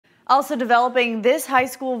Also developing, this high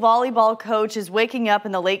school volleyball coach is waking up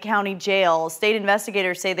in the Lake County jail. State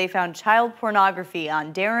investigators say they found child pornography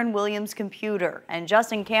on Darren Williams' computer. And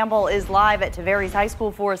Justin Campbell is live at Tavares High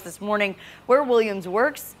School for us this morning, where Williams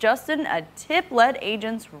works. Justin, a tip led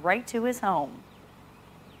agents right to his home.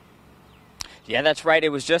 Yeah, that's right. It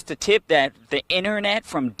was just a tip that the internet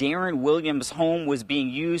from Darren Williams' home was being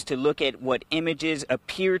used to look at what images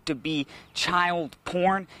appeared to be child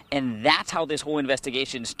porn. And that's how this whole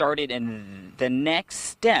investigation started. And the next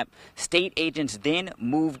step, state agents then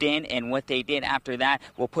moved in. And what they did after that,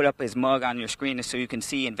 we'll put up his mug on your screen so you can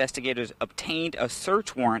see investigators obtained a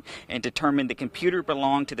search warrant and determined the computer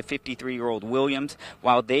belonged to the 53-year-old Williams.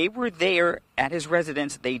 While they were there at his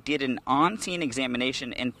residence, they did an on-scene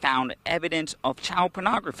examination and found evidence of child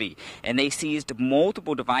pornography, and they seized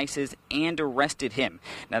multiple devices and arrested him.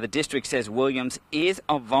 Now, the district says Williams is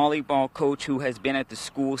a volleyball coach who has been at the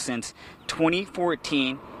school since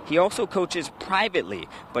 2014. He also coaches privately,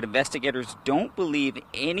 but investigators don't believe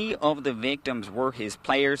any of the victims were his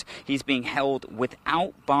players. He's being held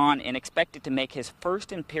without bond and expected to make his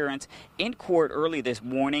first appearance in court early this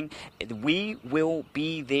morning. We will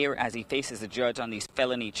be there as he faces the judge on these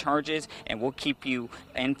felony charges, and we'll keep you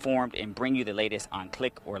informed and bring you the latest on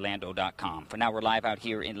clickorlando.com. For now, we're live out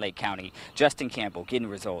here in Lake County. Justin Campbell, Getting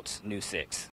Results, News 6.